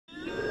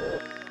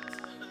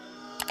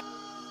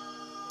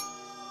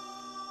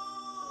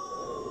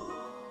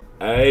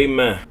Hey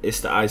man, it's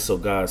the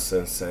ISO God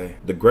Sensei,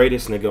 the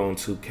greatest nigga on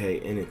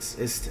 2K in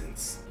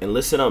existence. And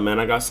listen up, man,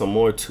 I got some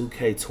more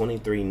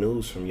 2K23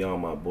 news from y'all,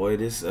 my boy.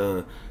 This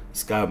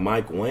guy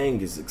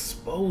WANG is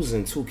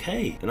exposing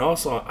 2K. And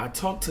also, I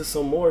talked to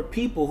some more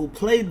people who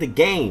played the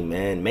game,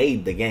 man,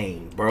 made the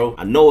game, bro.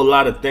 I know a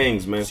lot of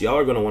things, man. So y'all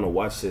are gonna wanna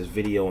watch this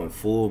video in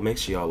full. Make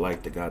sure y'all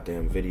like the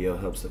goddamn video,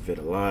 helps the vid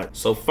a lot.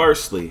 So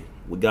firstly,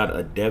 we got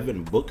a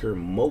Devin Booker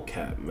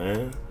mocap,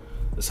 man.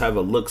 Let's have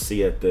a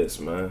look-see at this,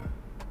 man.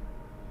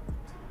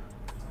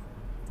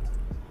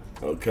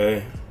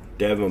 Okay,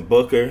 Devin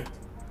Booker.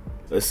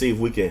 Let's see if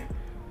we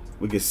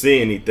can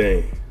see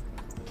anything.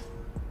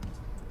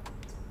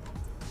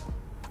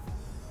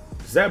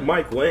 Is that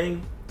Mike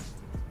Wang?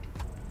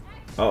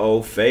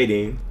 Uh-oh,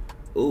 fading.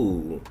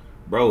 Ooh,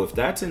 bro, if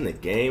that's in the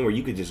game where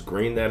you could just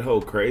green that hoe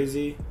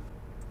crazy,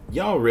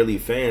 y'all really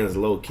fans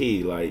low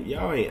key. Like,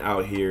 y'all ain't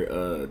out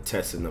here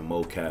testing the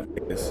mocap.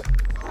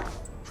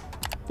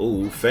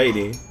 Ooh,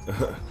 fading.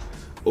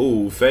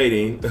 Ooh,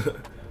 fading.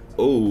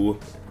 Ooh.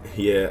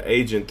 Yeah,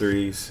 Agent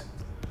 3's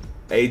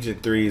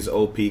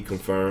OP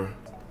confirmed.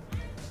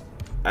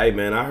 Hey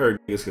man, I heard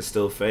niggas can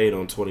still fade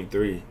on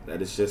 23.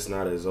 That is just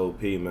not as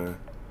OP, man.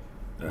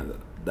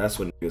 That's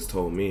what niggas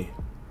told me.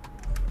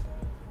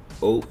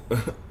 Oh.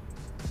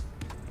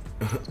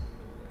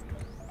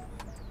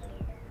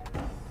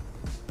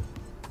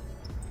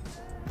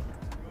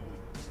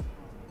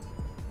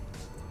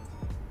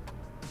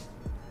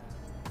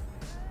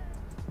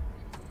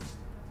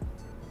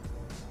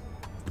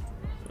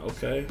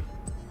 Okay.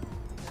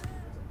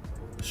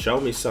 Show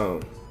me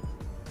some.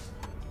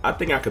 I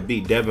think I could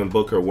beat Devin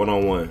Booker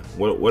one-on-one.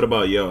 What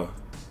about y'all?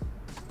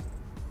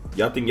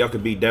 Y'all think y'all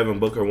could beat Devin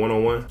Booker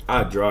one-on-one?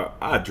 I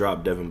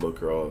drop Devin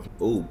Booker off.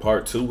 Ooh,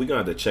 part 2. We gonna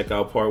have to check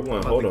out part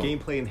 1. Hold on.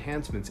 Gameplay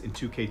enhancements in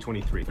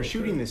 2K23. For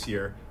shooting this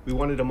year, we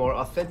wanted a more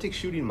authentic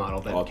shooting model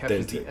that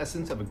captures the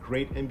essence of a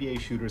great NBA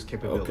shooter's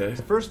capability. Okay.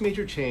 The first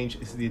major change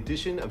is the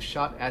addition of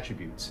shot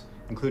attributes,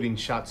 including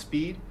shot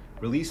speed,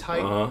 release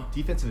height,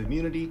 defensive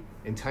immunity,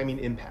 and timing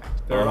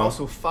impact. There are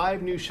also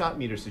 5 new shot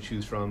meters to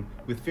choose from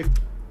with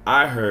 50.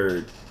 I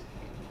heard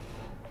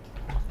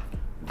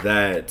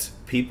that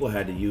people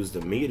had to use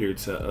the meter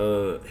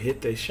to hit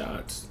their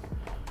shots,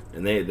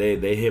 and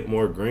they hit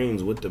more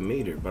greens with the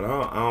meter. But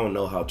I don't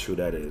know how true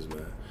that is,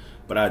 man.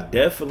 But I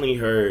definitely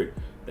heard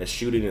that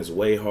shooting is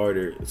way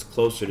harder. It's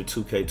closer to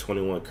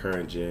 2K21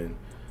 current gen.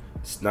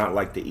 It's not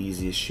like the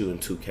easiest shooting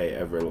 2K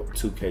ever,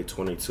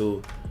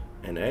 2K22.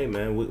 And hey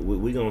man,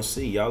 we gonna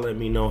see. Y'all let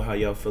me know how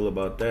y'all feel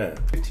about that.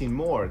 15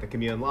 more that can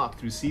be unlocked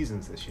through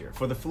seasons this year.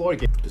 For the floor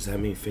game. Does that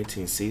mean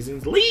 15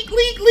 seasons? Leak!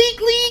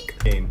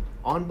 Game,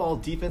 on-ball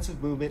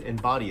defensive movement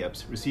and body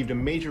ups received a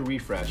major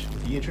refresh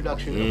with the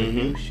introduction of a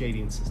new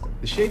shading system.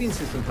 The shading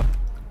system.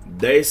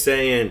 They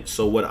saying,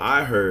 so what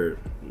I heard,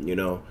 you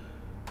know,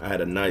 I had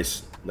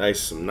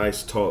some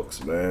nice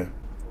talks, man.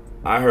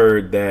 I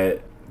heard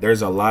that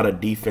there's a lot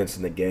of defense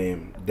in the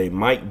game. They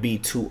might be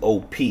too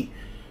OP.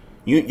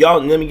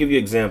 Y'all, let me give you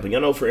an example.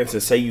 Y'all know, for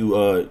instance, say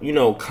you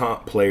know,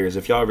 comp players.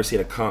 If y'all ever seen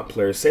a comp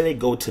player, say they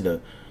go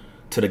to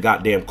the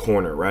goddamn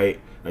corner, right?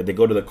 Like they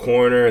go to the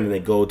corner and then they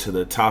go to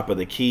the top of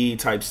the key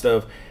type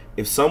stuff.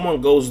 If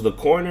someone goes to the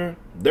corner,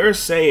 they're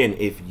saying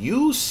if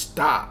you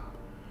stop,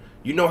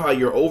 you know how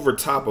you're over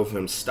top of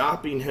him,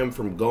 stopping him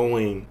from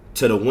going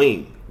to the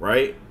wing,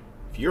 right?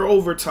 If you're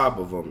over top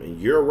of him and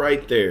you're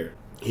right there,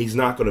 he's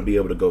not going to be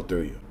able to go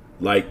through you.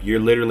 Like, you're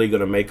literally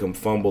going to make him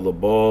fumble the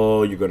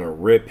ball. You're going to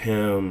rip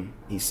him.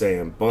 He's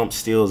saying bump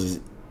steals is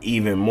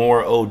even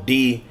more OD.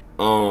 You're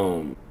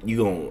going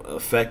to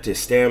affect his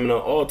stamina,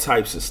 all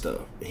types of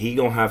stuff. He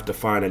going to have to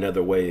find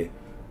another way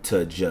to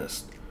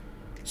adjust.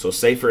 So,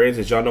 say, for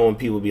instance, y'all know when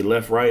people be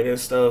left, right, and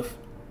stuff,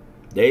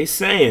 they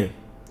saying,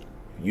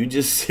 you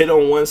just sit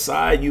on one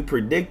side, you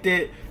predict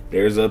it,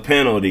 there's a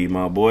penalty,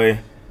 my boy.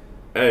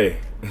 Hey,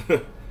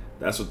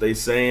 that's what they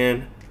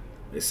saying.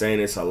 They're saying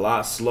it's a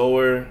lot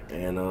slower,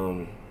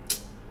 and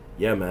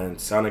yeah, man,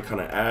 sounding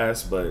kind of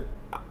ass, but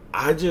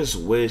I just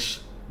wish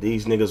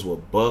these niggas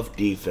would buff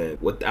defense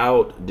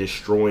without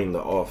destroying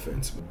the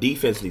offense.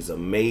 Defense needs a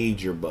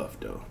major buff,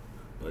 though.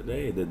 But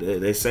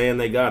they saying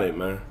they got it,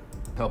 man.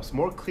 Helps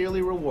more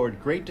clearly reward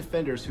great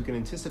defenders who can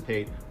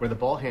anticipate where the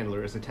ball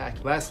handler is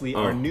attacking. Lastly,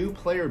 our new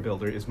player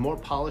builder is more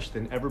polished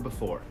than ever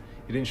before.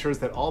 It ensures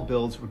that all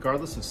builds,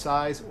 regardless of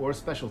size or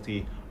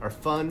specialty, are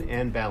fun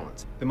and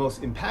balanced. The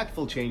most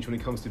impactful change when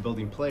it comes to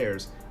building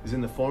players is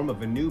in the form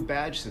of a new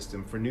badge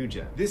system for new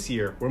gen. This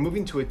year, we're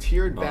moving to a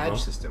tiered badge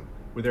system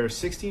where there are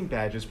 16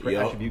 badges per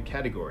attribute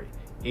category,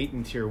 8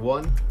 in tier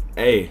 1.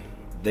 Hey,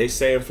 they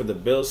saying for the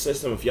build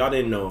system, if y'all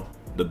didn't know,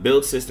 the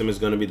build system is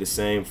going to be the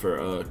same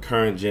for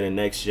current gen and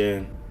next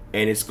gen.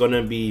 And it's going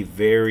to be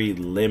very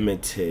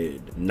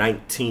limited,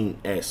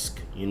 19-esque.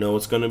 You know,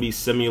 it's going to be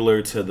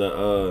similar to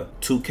the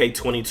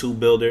 2K22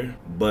 builder,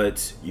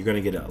 but you're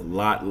going to get a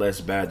lot less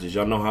badges.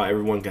 Y'all know how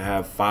everyone can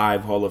have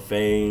 5 Hall of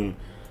Fame,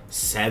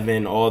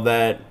 7, all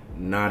that?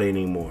 Not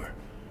anymore.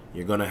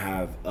 You're going to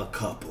have a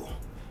couple,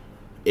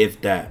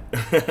 if that.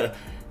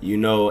 You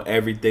know,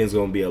 everything's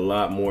going to be a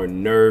lot more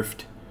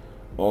nerfed.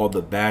 all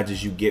the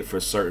badges you get for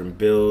certain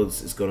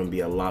builds is going to be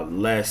a lot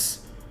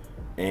less,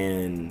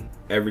 and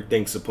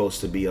everything's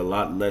supposed to be a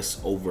lot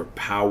less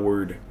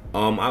overpowered.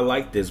 I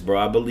like this, bro.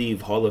 I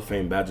believe Hall of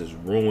Fame badges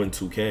ruined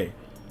 2K.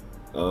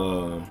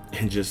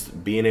 And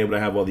just being able to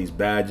have all these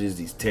badges,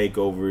 these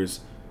takeovers,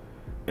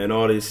 and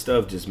all this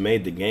stuff just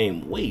made the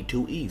game way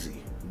too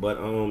easy. But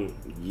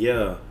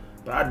yeah,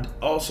 but I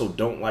also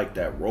don't like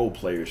that role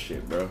player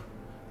shit, bro.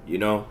 You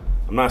know,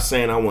 I'm not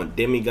saying I want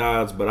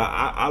demigods, but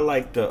I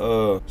like the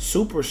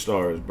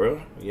superstars,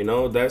 bro. You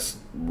know, that's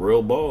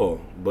real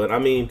ball. But I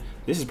mean,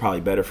 this is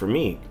probably better for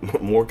me.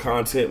 More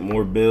content,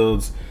 more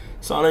builds.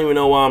 So I don't even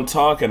know why I'm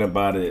talking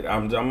about it.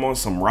 I'm on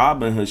some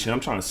Robin Hood shit.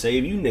 I'm trying to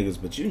save you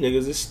niggas, but you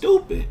niggas is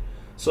stupid.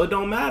 So it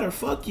don't matter.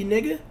 Fuck you,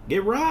 nigga.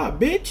 Get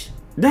robbed, bitch.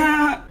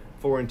 Nah.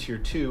 4 in Tier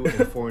 2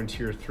 and 4 in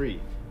Tier 3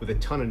 with a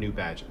ton of new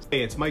badges.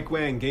 Hey, it's Mike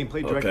Wang,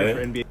 gameplay director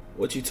for NBA.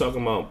 What you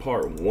talking about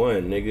part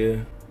 1,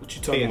 nigga? What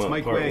you talking it's about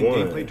Mike part Wang, 1?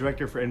 gameplay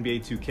director for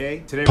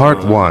NBA2K. Today Part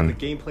we're 1. the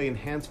gameplay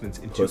enhancements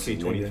in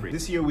 2K23.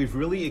 This year we've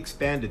really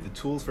expanded the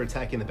tools for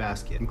attacking the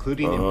basket,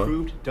 including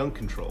improved dunk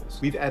controls.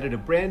 We've added a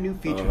brand new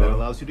feature that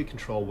allows you to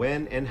control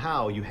when and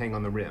how you hang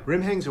on the rim.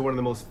 Rim hangs are one of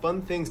the most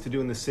fun things to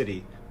do in the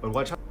city, but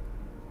watch how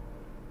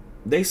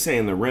They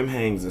saying the rim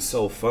hangs are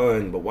so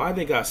fun, but why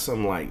they got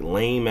some like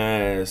lame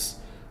ass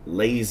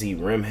lazy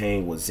rim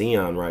hang with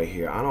Xeon right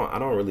here? I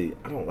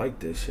don't like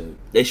this shit.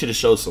 They should have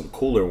showed some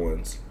cooler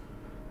ones.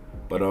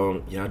 But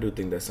yeah, I do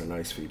think that's a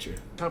nice feature.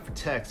 out for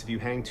text if you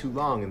hang too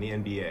long in the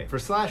NBA. For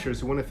slashers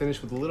who want to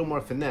finish with a little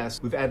more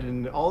finesse, we've added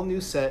an all-new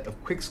set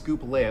of quick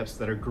scoop layups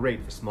that are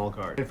great for small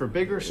guards. And for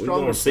bigger,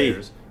 stronger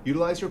players,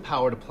 utilize your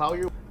power to plow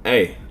your...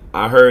 Hey,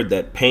 I heard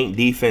that paint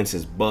defense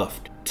is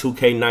buffed,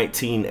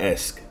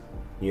 2K19-esque.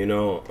 You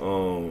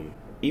know,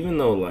 even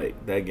though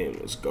like that game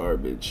was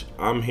garbage,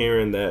 I'm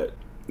hearing that,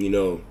 you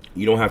know,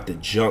 you don't have to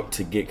jump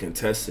to get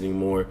contested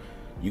anymore.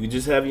 You can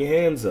just have your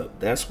hands up.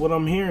 That's what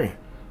I'm hearing.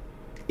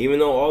 Even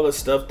though all the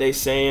stuff they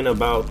saying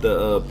about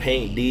the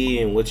paint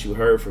D and what you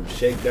heard from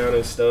Shakedown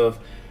and stuff,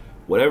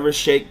 whatever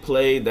Shake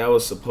played, that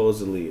was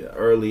supposedly an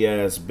early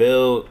ass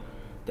build.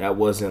 That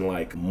wasn't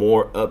like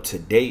more up to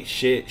date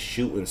shit.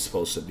 Shooting's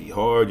supposed to be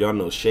hard. Y'all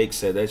know Shake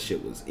said that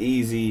shit was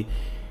easy.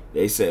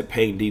 They said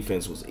paint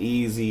defense was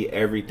easy.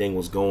 Everything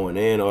was going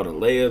in, all the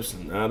layups.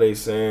 And now they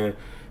saying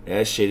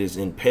that shit is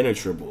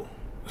impenetrable.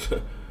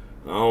 I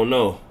don't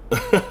know.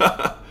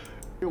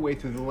 your way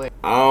through the lane.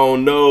 I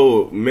don't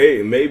know.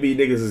 Maybe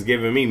niggas is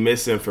giving me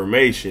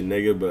misinformation,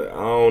 nigga, but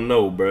I don't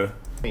know, bruh.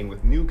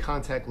 With new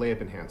contact layup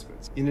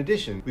enhancements. In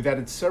addition, we've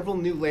added several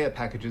new layup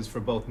packages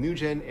for both new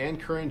gen and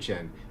current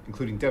gen,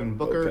 including Devin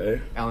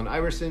Booker, Allen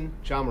Iverson,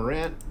 John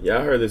Morant. Yeah,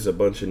 I heard there's a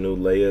bunch of new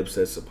layups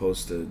that's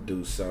supposed to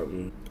do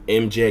something.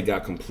 MJ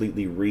got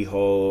completely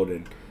rehauled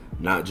and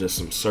not just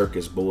some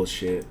circus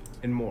bullshit.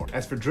 And more.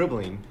 As for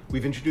dribbling,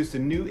 we've introduced a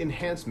new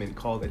enhancement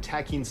called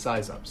attacking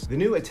size-ups. The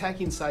new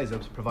attacking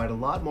size-ups provide a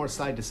lot more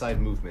side-to-side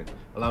movement,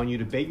 allowing you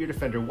to bait your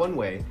defender one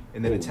way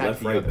and then attack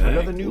the other.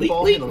 Another new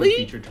ball handling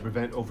feature to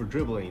prevent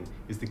over-dribbling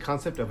is the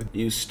concept of...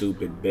 You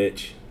stupid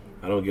bitch.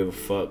 I don't give a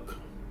fuck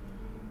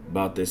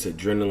about this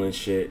adrenaline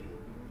shit.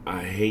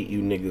 I hate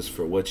you niggas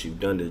for what you've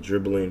done to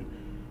dribbling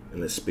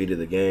and the speed of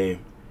the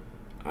game.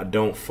 I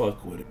don't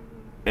fuck with it.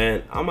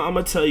 And I'm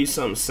gonna tell you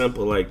something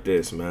simple like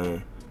this,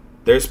 man.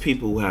 There's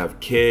people who have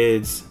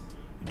kids,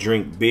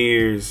 drink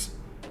beers,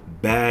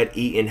 bad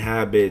eating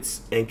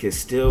habits, and can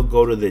still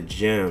go to the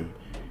gym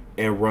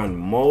and run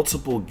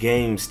multiple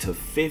games to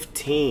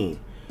 15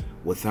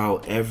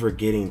 without ever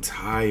getting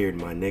tired,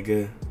 my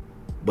nigga.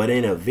 But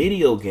in a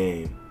video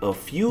game, a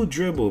few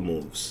dribble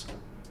moves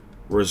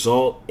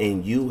result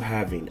in you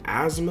having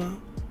asthma.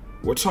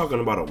 We're talking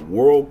about a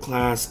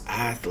world-class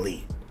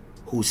athlete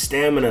whose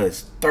stamina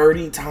is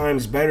 30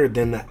 times better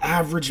than the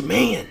average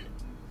man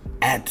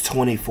at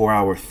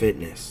 24-hour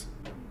fitness.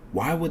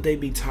 Why would they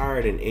be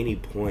tired at any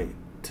point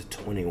to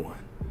 21?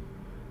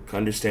 Can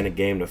understand a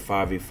game to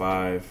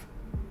 5v5,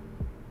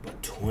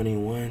 but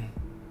 21?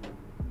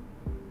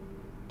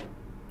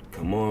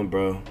 Come on,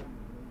 bro.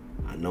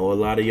 I know a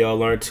lot of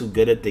y'all aren't too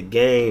good at the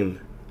game,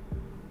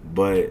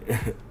 but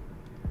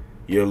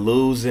you're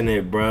losing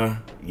it, bruh.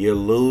 You're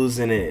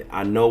losing it.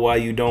 I know why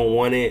you don't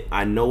want it.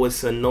 I know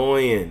it's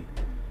annoying,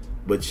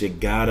 but you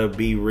gotta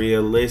be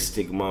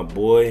realistic, my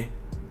boy.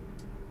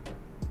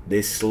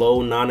 This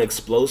slow,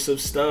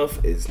 non-explosive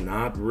stuff is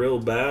not real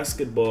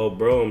basketball,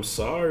 bro. I'm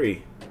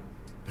sorry.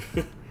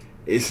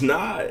 It's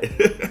not.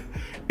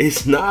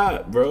 It's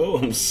not, bro.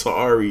 I'm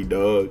sorry,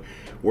 dog.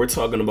 We're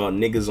talking about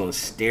niggas on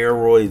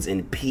steroids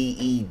and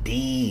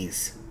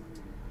PEDs.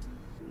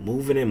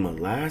 Moving in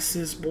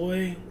molasses,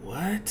 boy?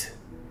 What?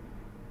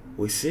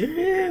 We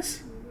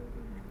serious?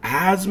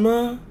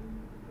 Asthma?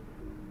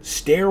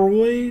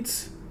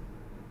 Steroids?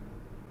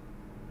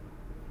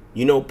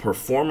 You know,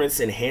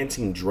 performance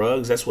enhancing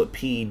drugs, that's what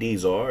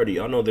PEDs are. Do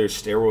y'all know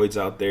there's steroids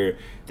out there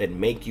that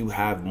make you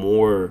have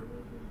more,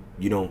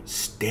 you know,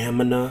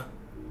 stamina?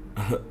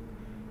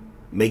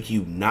 Make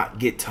you not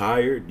get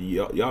tired?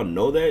 Y'all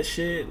know that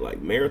shit?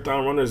 Like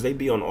marathon runners, they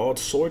be on all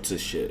sorts of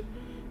shit.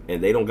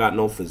 and they don't got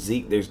no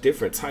physique. There's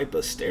different type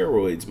of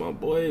steroids, my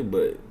boy,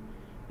 but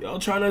y'all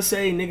trying to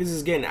say niggas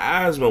is getting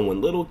asthma when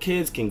little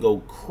kids can go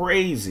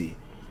crazy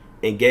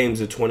in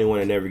games of 21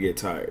 and never get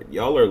tired.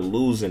 Y'all are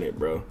losing it,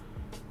 bro.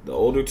 The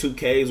older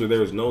 2Ks where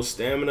there's no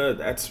stamina,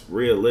 that's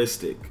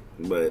realistic.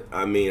 But,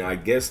 I mean, I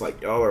guess,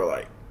 like, y'all are,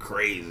 like,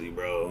 crazy,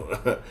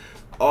 bro.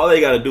 All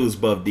they got to do is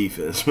buff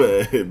defense,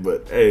 man.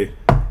 But, hey,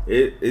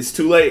 it's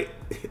too late.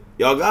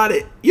 Y'all got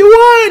it. You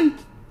won!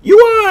 You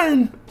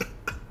won!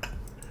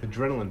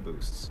 Adrenaline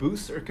boosts.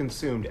 Boosts are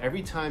consumed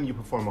every time you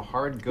perform a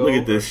hard go Look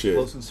at this or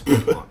explosive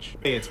sprint launch.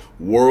 Hey, it's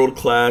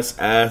world-class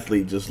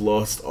athlete just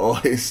lost all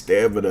his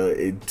stamina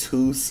in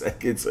 2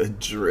 seconds of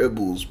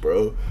dribbles,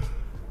 bro.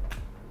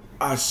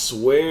 I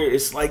swear,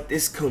 it's like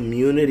this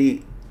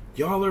community.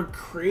 Y'all are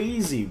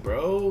crazy,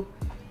 bro.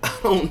 I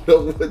don't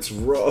know what's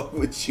wrong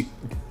with you.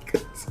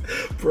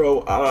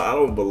 Bro, I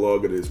don't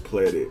belong on this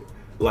planet.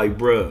 Like,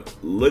 bro,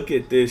 look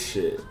at this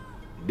shit.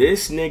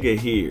 This nigga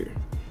here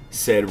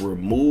said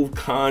remove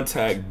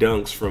contact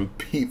dunks from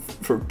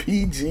for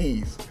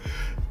PGs.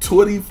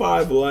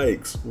 25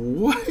 likes.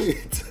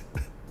 What?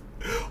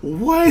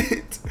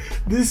 What?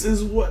 This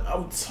is what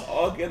I'm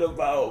talking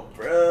about,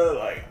 bro.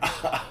 Like,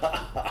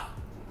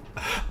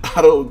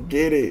 I don't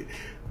get it.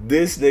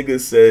 This nigga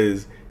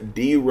says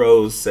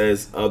D-Rose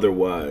says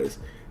otherwise.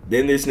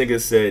 Then this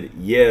nigga said,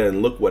 yeah,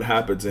 and look what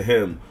happened to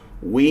him.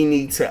 We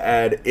need to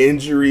add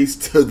injuries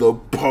to the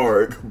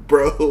park,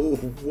 bro.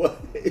 What?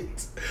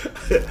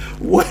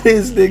 What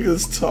is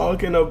niggas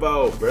talking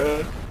about,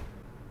 bro?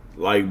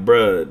 Like,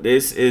 bro,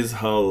 this is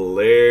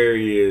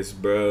hilarious,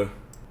 bro.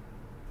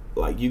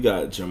 Like, you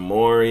got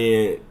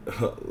Jamorian,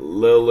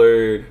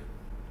 Lillard,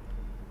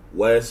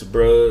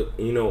 Westbrook,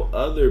 you know,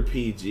 other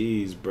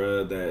PGs,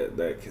 bro,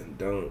 that can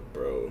dunk,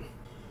 bro.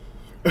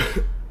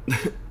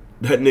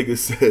 That nigga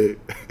said,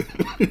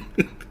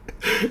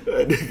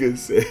 that nigga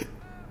said,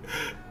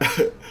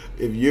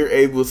 if you're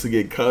able to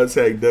get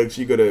contact dunks,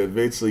 you're gonna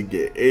eventually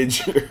get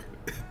injured.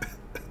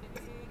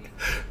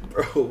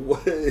 Bro,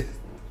 what?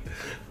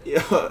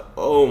 Yeah,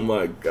 oh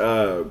my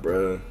god,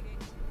 bro.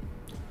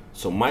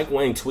 So Mike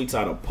Wang tweets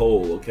out a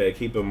poll, okay?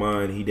 Keep in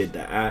mind he did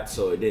the @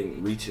 so it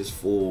didn't reach his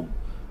full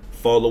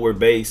follower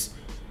base,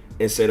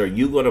 and said, are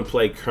you gonna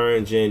play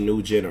current gen,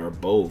 new gen, or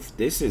both?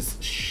 This is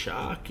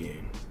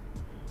shocking.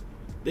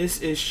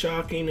 This is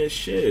shocking as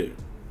shit.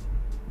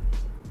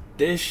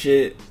 This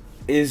shit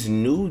is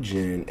new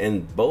gen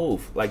and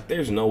both. Like,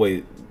 there's no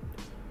way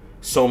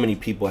so many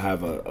people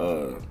have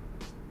a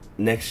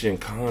next gen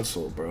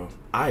console, bro.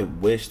 I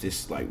wish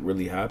this like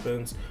really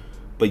happens,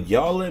 but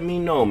y'all let me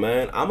know,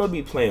 man. I'm gonna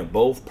be playing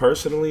both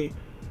personally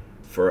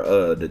for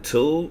the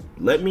tool.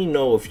 Let me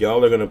know if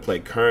y'all are gonna play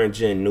current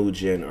gen, new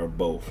gen, or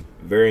both.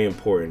 Very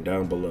important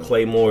down below.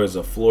 Claymore is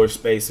a floor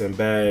spacing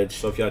badge.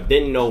 So if y'all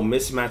didn't know,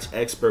 Mismatch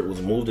Expert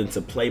was moved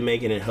into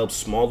playmaking and helps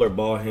smaller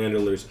ball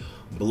handlers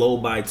blow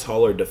by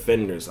taller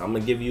defenders. I'm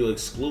gonna give you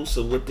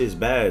exclusive with this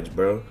badge,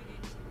 bro.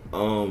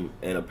 And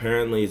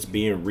apparently it's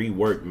being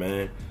reworked,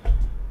 man.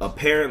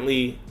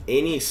 Apparently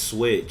any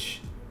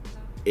switch,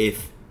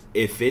 if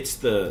it's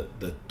the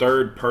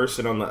third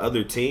person on the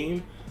other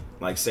team,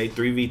 like say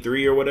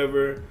 3v3 or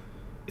whatever,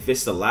 if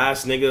it's the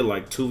last nigga,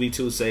 like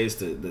 2v2, say it's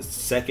the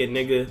second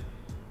nigga,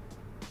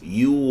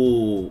 you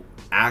will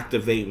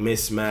activate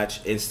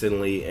mismatch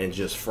instantly and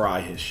just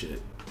fry his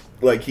shit.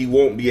 Like, he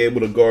won't be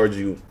able to guard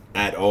you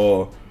at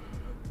all.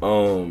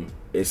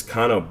 It's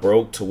kind of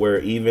broke to where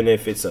even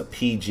if it's a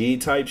PG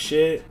type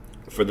shit,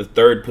 for the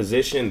third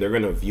position, they're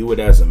gonna view it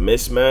as a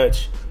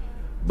mismatch.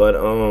 But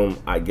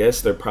I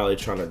guess they're probably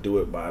trying to do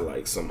it by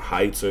like some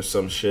heights or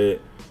some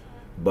shit.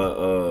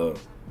 But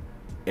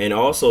and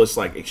also it's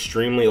like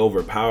extremely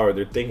overpowered.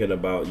 They're thinking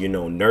about, you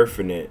know,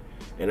 nerfing it.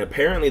 And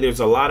apparently there's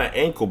a lot of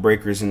ankle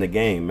breakers in the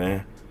game,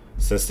 man.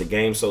 Since the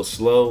game's so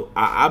slow,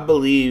 I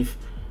believe,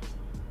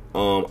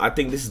 I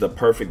think this is the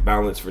perfect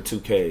balance for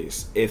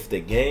 2Ks. If the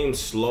game's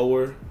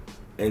slower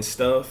and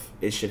stuff,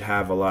 it should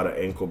have a lot of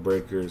ankle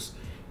breakers.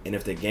 And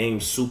if the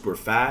game's super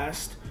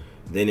fast,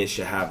 then it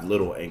should have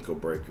little ankle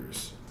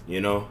breakers,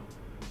 you know?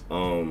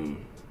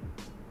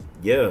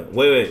 Yeah,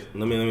 wait,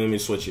 let me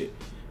switch it.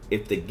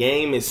 If the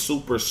game is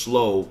super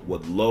slow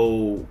with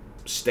low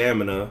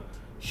stamina,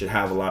 should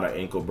have a lot of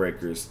ankle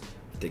breakers.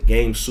 If the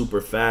game's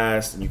super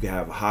fast and you can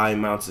have high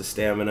amounts of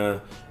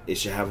stamina, it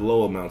should have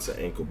low amounts of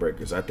ankle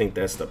breakers. I think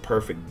that's the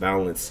perfect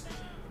balance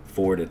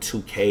for the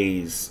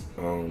 2Ks.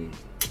 And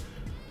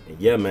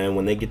yeah, man,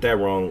 when they get that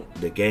wrong,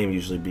 the game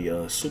usually be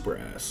super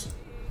ass.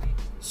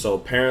 So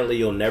apparently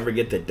you'll never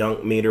get the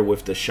dunk meter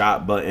with the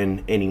shot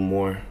button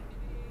anymore.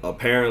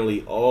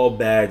 Apparently all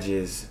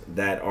badges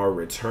that are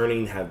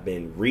returning have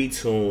been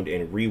retuned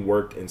and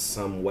reworked in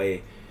some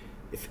way.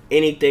 If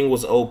anything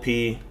was OP,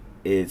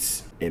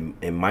 it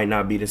might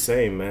not be the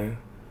same, man.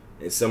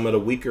 And some of the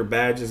weaker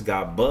badges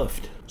got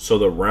buffed. So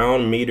the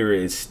round meter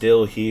is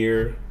still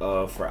here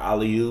for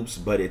alley-oops,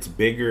 but it's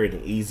bigger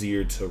and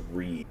easier to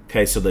read.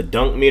 Okay, so the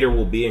dunk meter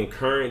will be in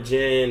current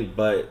gen,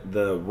 but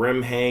the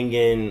rim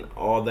hanging,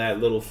 all that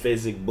little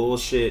physics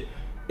bullshit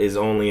is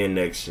only in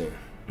next gen.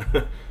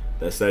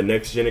 That's that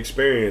next gen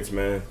experience,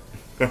 man.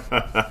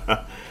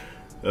 I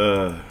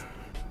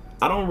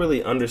don't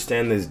really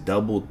understand this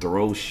double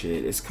throw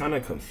shit. It's kind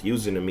of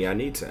confusing to me. I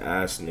need to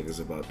ask niggas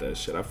about that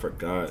shit. I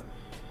forgot.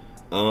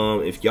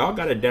 If y'all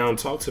got it down,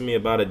 talk to me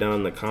about it down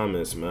in the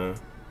comments, man.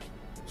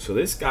 So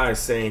this guy's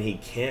saying he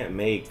can't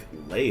make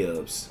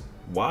layups.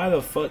 Why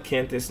the fuck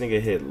can't this nigga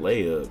hit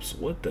layups?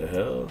 What the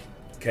hell?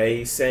 Okay,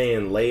 he's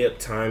saying layup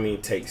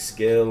timing takes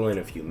skill, and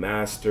if you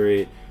master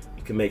it,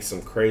 you can make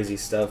some crazy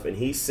stuff. And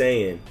he's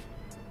saying,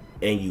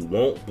 and you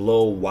won't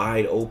blow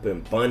wide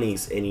open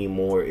bunnies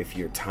anymore if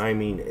your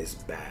timing is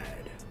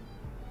bad.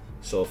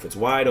 So if it's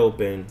wide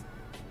open,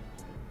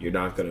 you're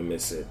not gonna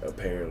miss it,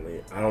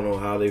 apparently. I don't know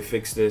how they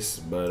fix this,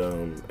 but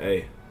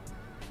hey.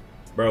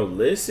 Bro,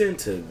 listen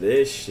to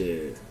this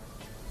shit.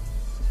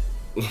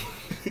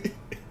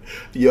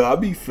 Yo, I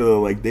be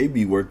feeling like they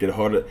be working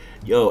harder.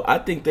 Yo, I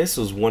think this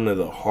was one of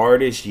the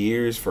hardest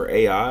years for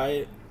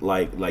AI.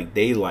 Like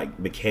they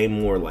became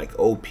more like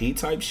OP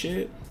type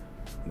shit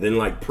than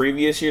like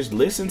previous years.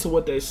 Listen to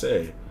what they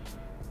say.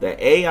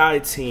 The AI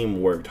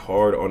team worked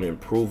hard on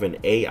improving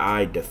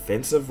AI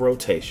defensive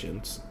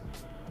rotations,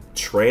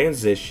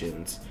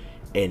 transitions,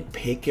 and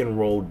pick and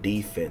roll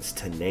defense,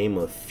 to name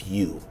a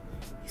few.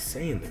 He's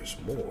saying there's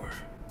more.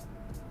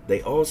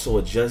 They also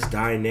adjust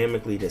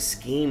dynamically to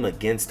scheme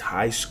against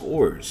high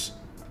scores.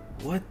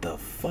 What the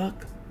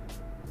fuck?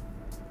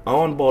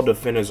 On-ball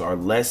defenders are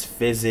less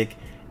physic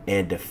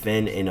and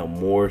defend in a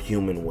more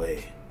human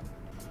way.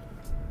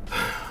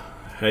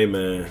 Hey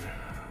man,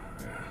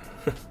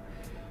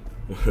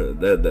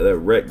 that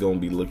wreck gonna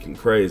be looking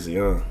crazy,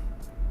 huh?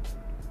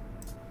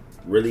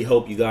 Really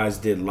hope you guys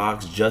did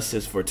locks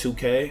justice for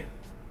 2K.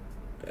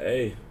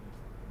 Hey.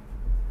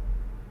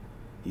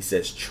 He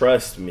says,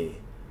 trust me,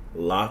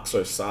 locks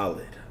are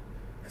solid.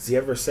 Has he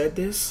ever said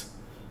this?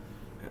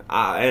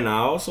 And I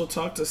also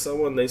talked to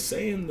someone, they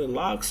saying the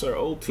locks are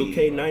OP.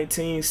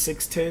 2K19,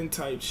 6'10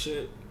 type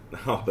shit.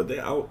 No, but I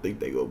don't think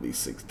they gonna be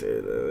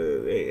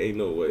 6'10. Ain't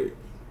no way.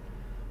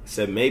 He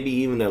said maybe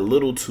even a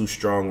little too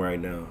strong right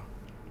now.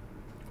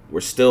 We're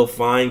still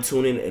fine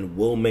tuning and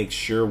we'll make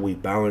sure we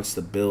balance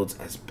the builds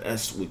as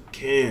best we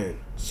can.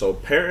 So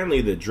apparently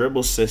the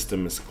dribble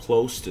system is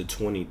close to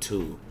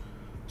 22.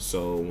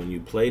 So when you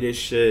play this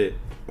shit,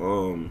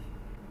 I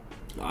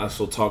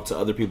also talked to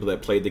other people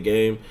that played the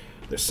game.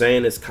 They're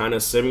saying it's kind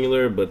of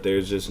similar, but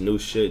there's just new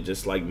shit,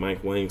 just like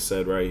Mike Wang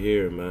said right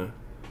here, man.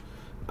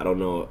 I don't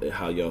know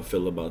how y'all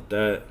feel about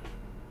that.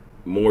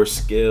 More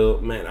skill.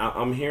 Man,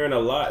 I'm hearing a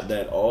lot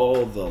that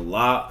all the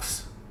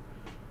locks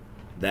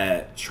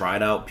that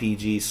tried out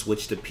PG,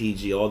 switched to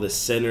PG, all the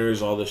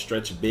centers, all the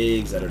stretch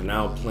bigs that are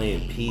now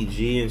playing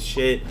PG and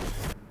shit,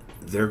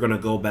 they're going to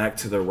go back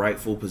to their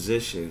rightful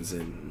positions.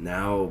 And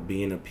now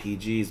being a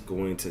PG is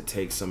going to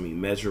take some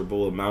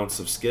immeasurable amounts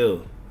of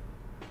skill.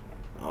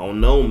 I don't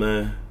know,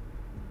 man.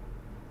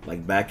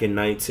 Like back in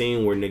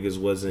 19 where niggas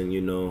wasn't,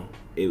 you know,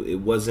 it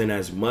wasn't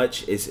as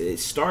much. It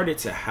started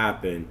to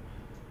happen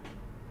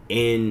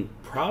in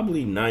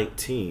probably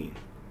 19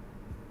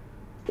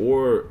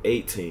 or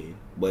 18.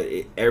 But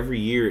every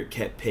year it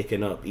kept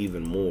picking up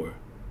even more.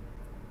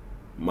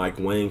 Mike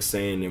Wang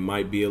saying it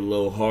might be a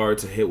little hard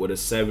to hit with a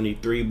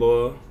 73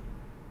 ball.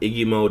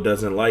 Iggy Mo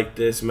doesn't like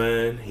this,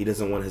 man. He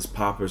doesn't want his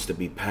poppers to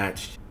be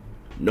patched.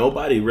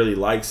 Nobody really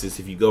likes this.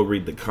 If you go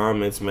read the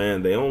comments,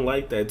 man, they don't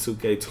like that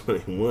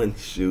 2K21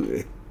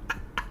 shooting.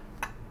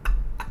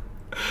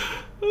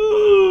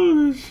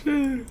 Oh,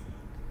 shit.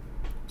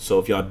 So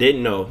if y'all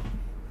didn't know,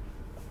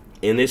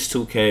 in this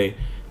 2K,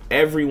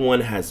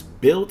 everyone has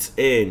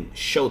built-in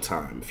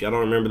Showtime. If y'all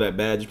don't remember that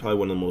badge, it's probably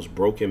one of the most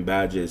broken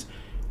badges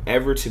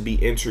ever to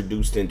be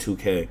introduced in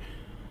 2K.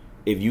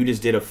 If you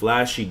just did a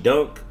flashy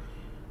dunk,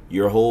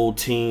 your whole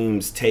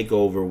team's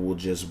takeover will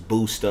just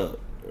boost up,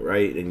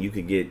 right? And you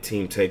could get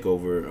team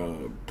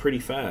takeover pretty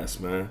fast,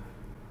 man.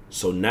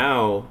 So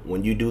now,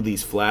 when you do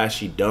these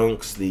flashy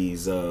dunks,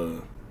 these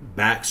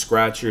back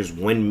scratchers,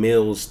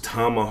 windmills,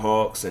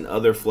 tomahawks, and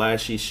other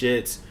flashy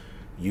shits,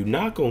 you're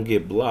not gonna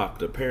get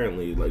blocked.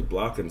 Apparently, like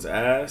blocking's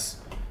ass,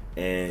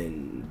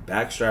 and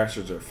back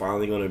scratchers are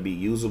finally gonna be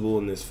usable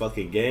in this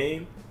fucking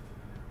game.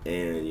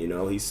 And you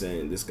know, he's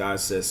saying, this guy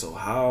says, so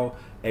how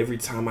every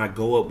time I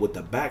go up with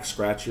the back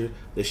scratcher,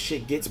 the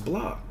shit gets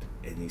blocked?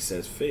 And he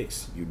says,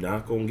 fix, you're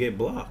not gonna get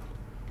blocked.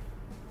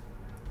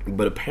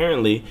 But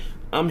apparently,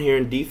 I'm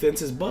hearing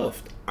defense is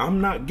buffed.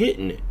 I'm not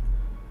getting it.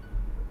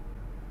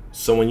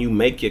 So when you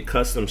make your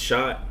custom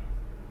shot,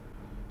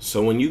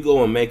 so when you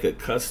go and make a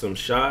custom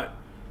shot,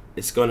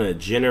 it's gonna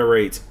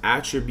generate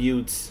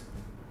attributes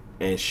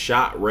and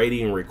shot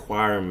rating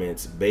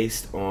requirements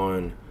based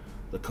on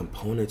the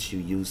components you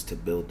use to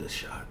build the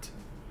shot.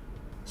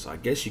 So I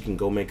guess you can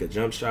go make a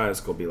jump shot. It's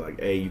gonna be like,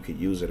 hey, you could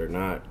use it or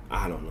not.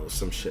 I don't know,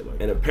 some shit like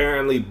that. And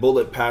apparently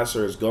bullet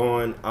passer is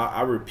gone.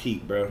 I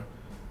repeat, bro,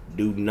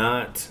 do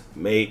not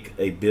make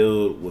a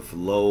build with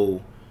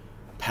low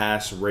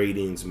pass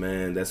ratings,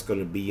 man. That's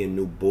gonna be a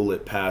new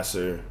bullet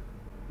passer.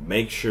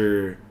 Make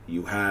sure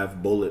you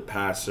have bullet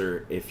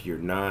passer. If you're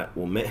not,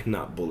 well,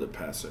 not bullet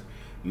passer.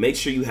 Make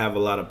sure you have a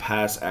lot of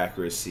pass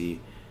accuracy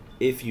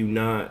if you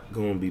not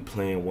gonna be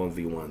playing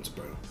 1v1s,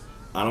 bro.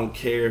 I don't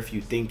care if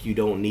you think you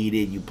don't need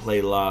it, you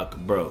play lock,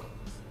 bro.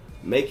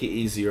 Make it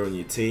easier on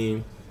your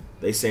team.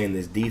 They saying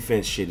this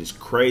defense shit is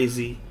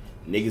crazy.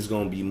 Niggas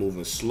gonna be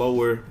moving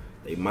slower.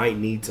 They might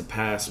need to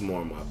pass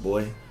more, my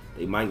boy.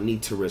 They might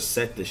need to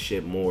reset the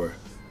shit more,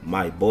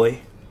 my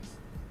boy.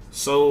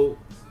 So,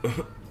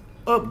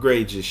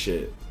 upgrade your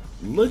shit.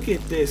 Look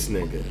at this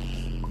nigga.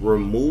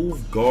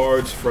 Remove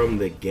guards from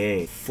the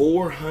game.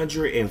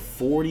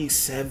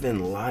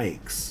 447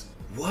 likes.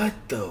 What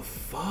the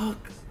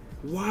fuck?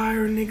 Why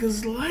are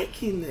niggas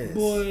liking this?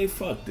 Boy,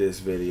 fuck this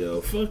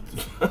video.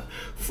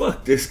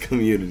 Fuck this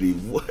community.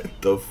 What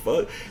the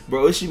fuck?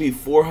 Bro, it should be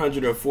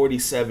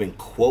 447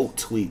 quote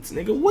tweets.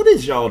 Nigga, what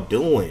is y'all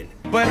doing?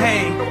 But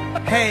hey,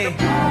 here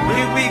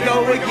we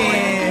go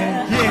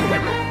again.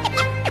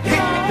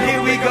 Yeah.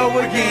 Here we go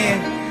again.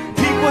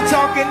 People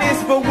talking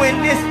this, but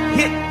when this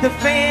hit the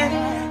fan,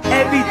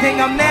 everything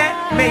I'm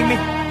at made me.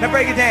 Now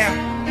break it down.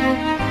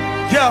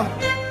 Yo,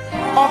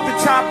 off the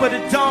top of the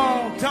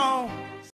dome.